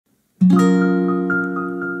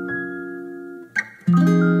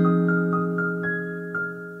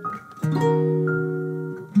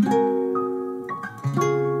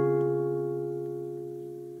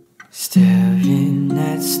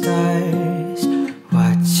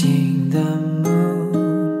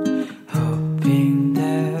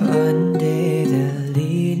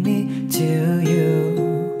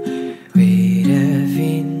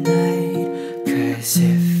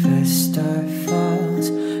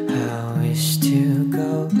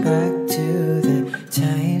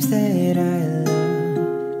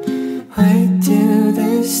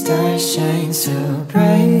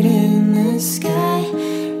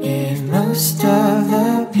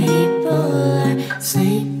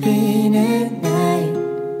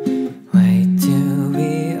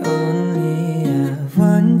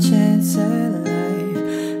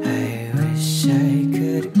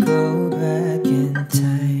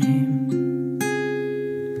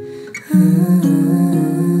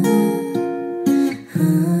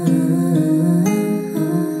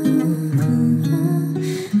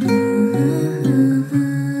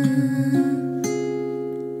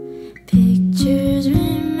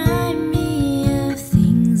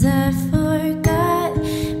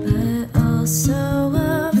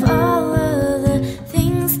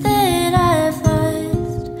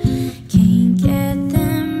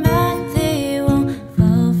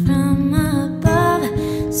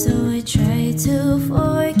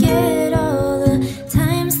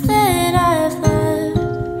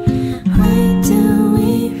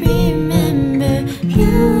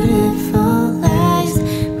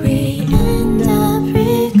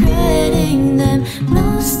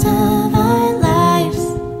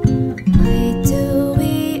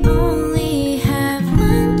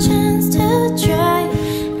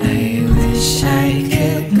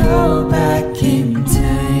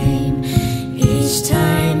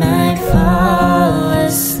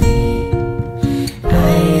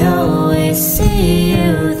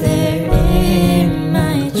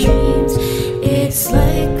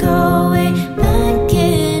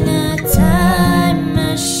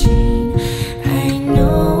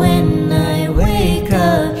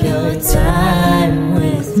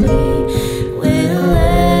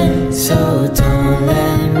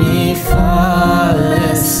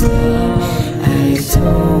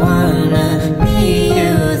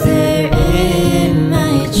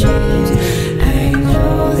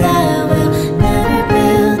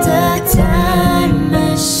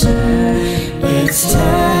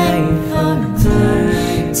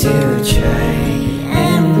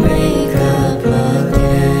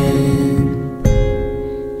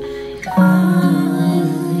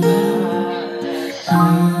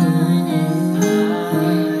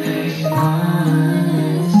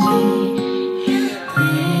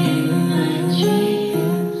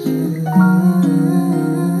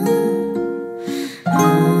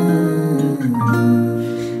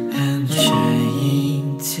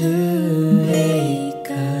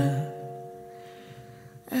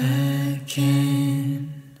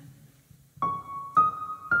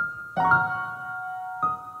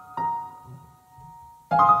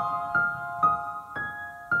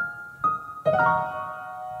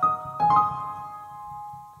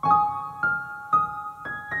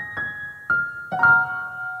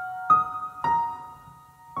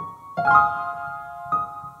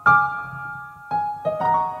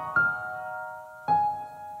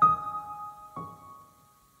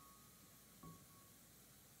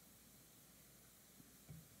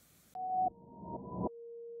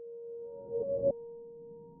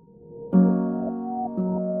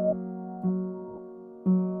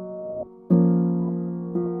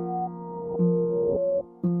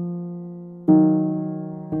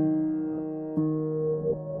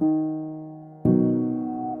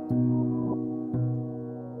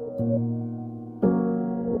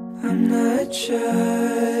I'm not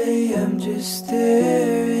shy, I'm just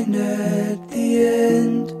staring at the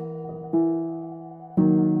end.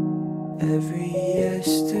 Every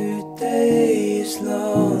yesterday is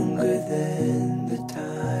longer than the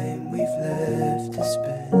time we've left to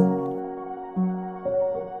spend.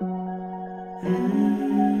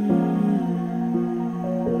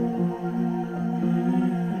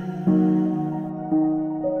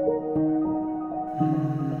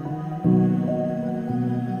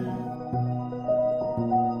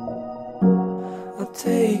 I'll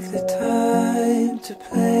take the time to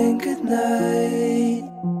plan goodnight.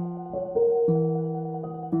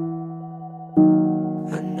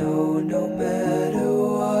 I know no matter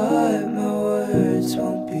what, my words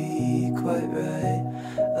won't be quite right.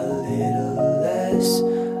 A little less,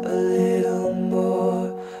 a little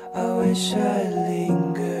more. I wish I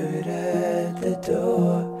lingered at the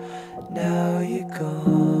door. Now you're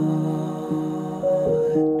gone,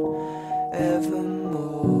 evermore.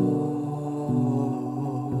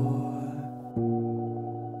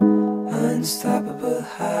 Unstoppable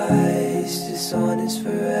highs, dishonest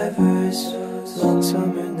forevers. Long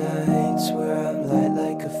summer nights where I'm light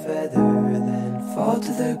like a feather, then fall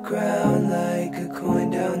to the ground like a coin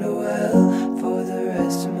down a well. For the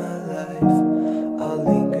rest of my life, I'll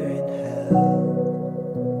linger in hell.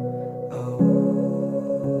 Oh,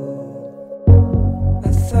 I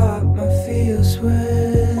thought my feels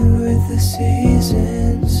went with the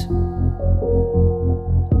seasons.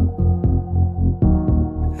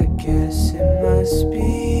 I guess it must be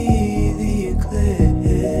the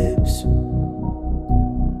eclipse.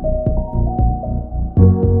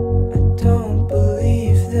 I don't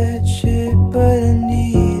believe that shit, but I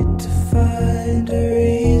need to find a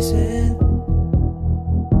reason,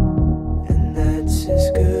 and that's as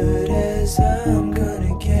good as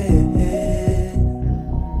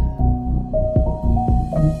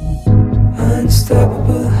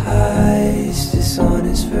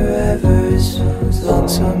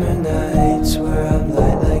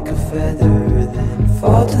feather, then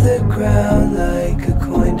fall to the ground like a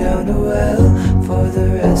coin down a well. For the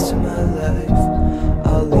rest of my life,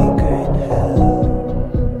 I'll linger in hell.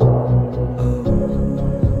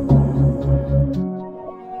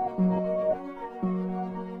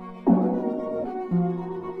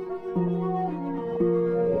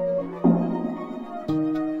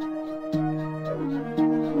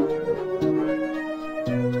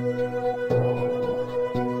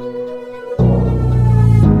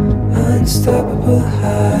 Unstoppable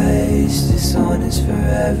highs, dishonest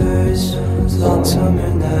forever. Long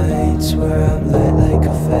summer nights where I'm light like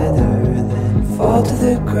a feather, then fall to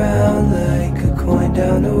the ground like a coin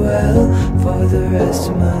down a well. For the rest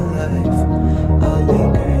of my life, I'll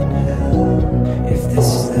linger in hell. If this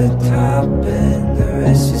is the top and the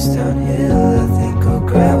rest is downhill, I think I'll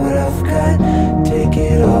grab what I've got, take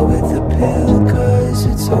it all with a pill. Cause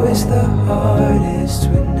it's always the hardest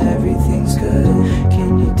when everything's good.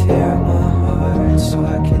 Can you tear up my heart so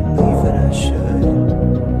I can leave when I should?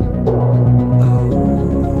 Oh,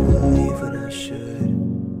 leave when I should.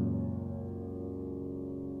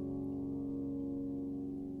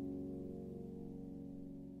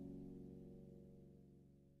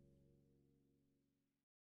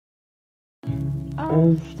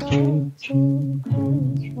 After two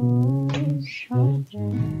controls,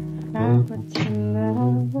 I pretend that I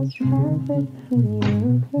was perfect for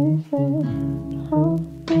you, perfect.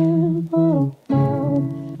 Hoping for all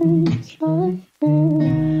things right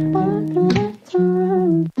here. I could have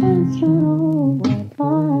turned into what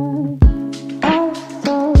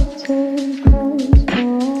after two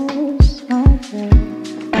controls, I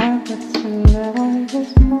pretend that I was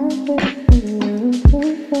perfect for you,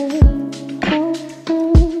 perfect.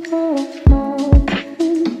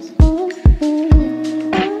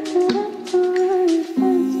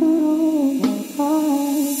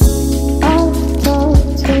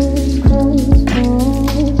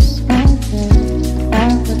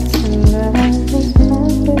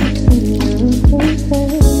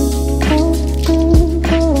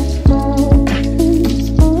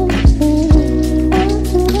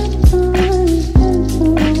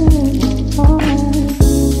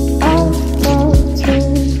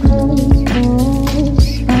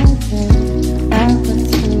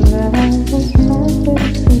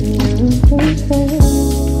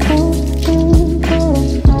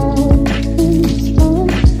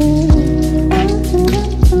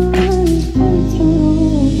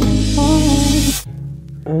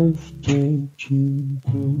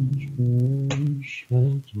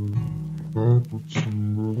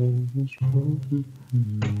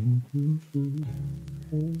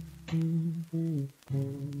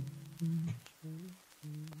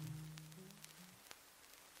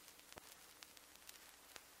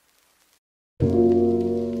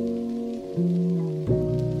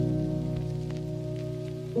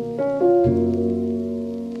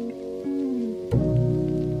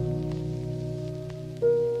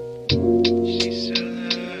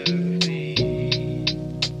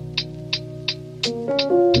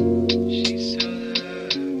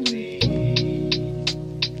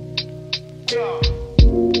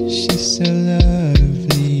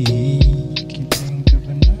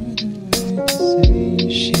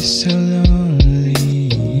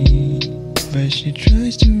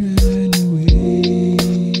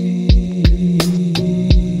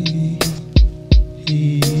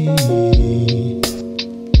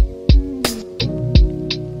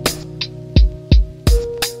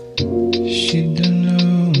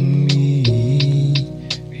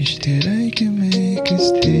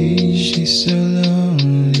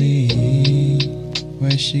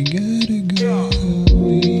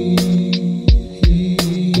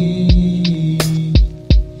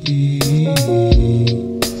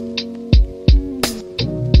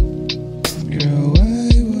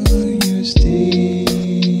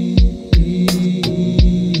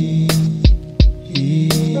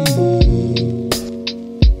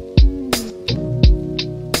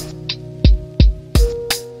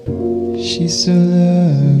 She's so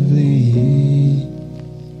lovely.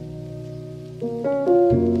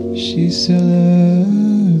 She's so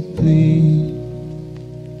lovely.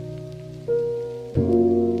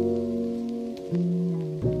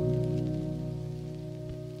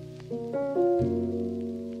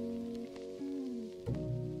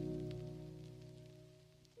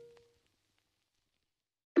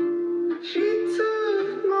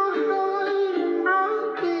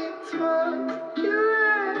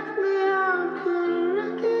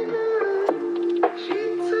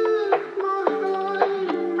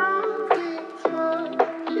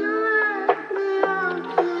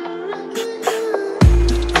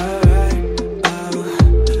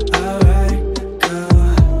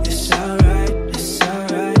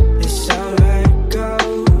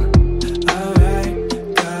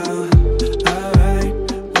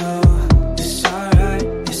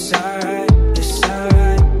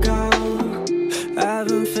 I've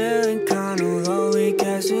been feeling kinda lonely,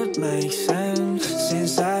 guess it makes sense.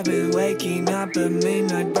 Since I've been waking up at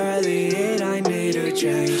midnight, barely hit, I need a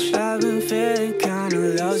change. I've been feeling kinda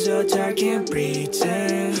low, so I can't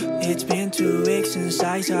pretend. It's been 2 weeks since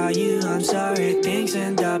I saw you, I'm sorry things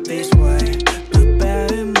end up this way. But bear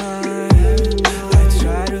in mind, I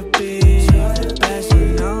try to be the best you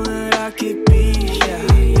know that I could be.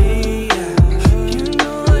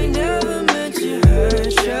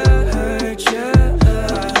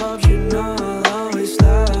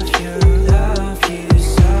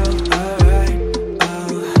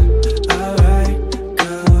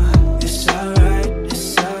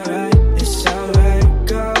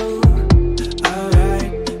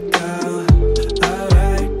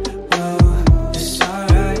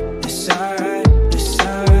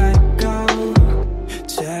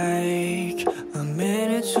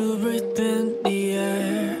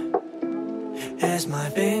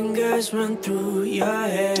 Run through your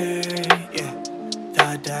hair, yeah.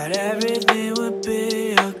 Thought that everything would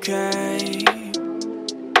be okay.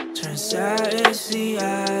 Turns out it's the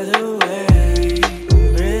other way.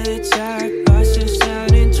 I'm really tired, but still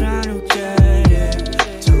standing trying to get it.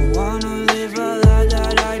 Don't wanna live a life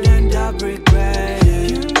that I'd end up regretting.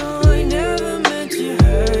 You know I never meant to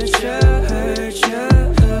hurt you.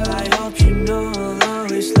 I hope you know I'll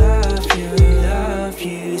always love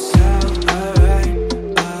you so.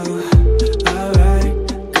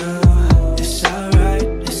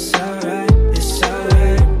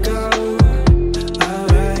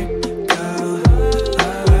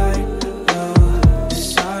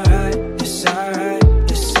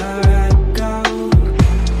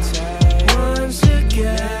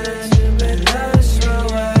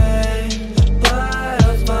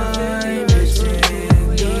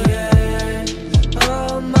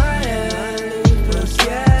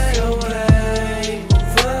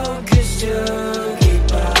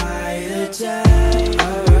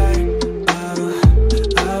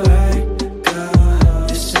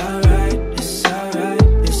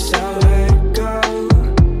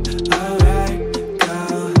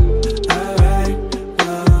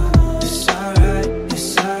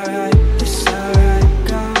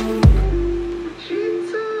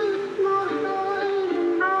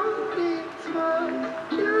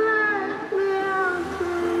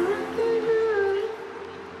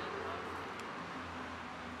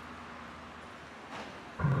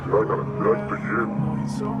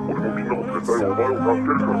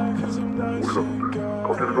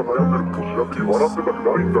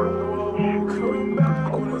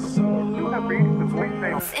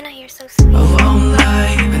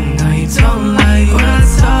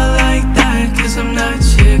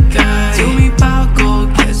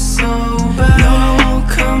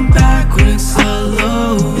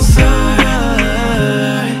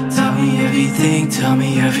 Tell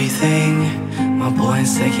me everything. My boy in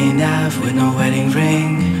second Ave with no wedding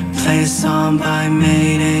ring. Play a song by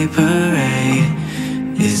Mayday Parade.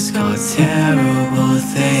 It's called Terrible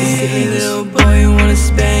Things. Hey little boy, you wanna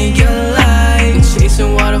spend your life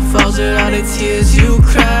chasing waterfalls with all the tears you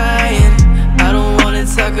crying. I don't wanna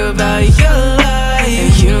talk about you.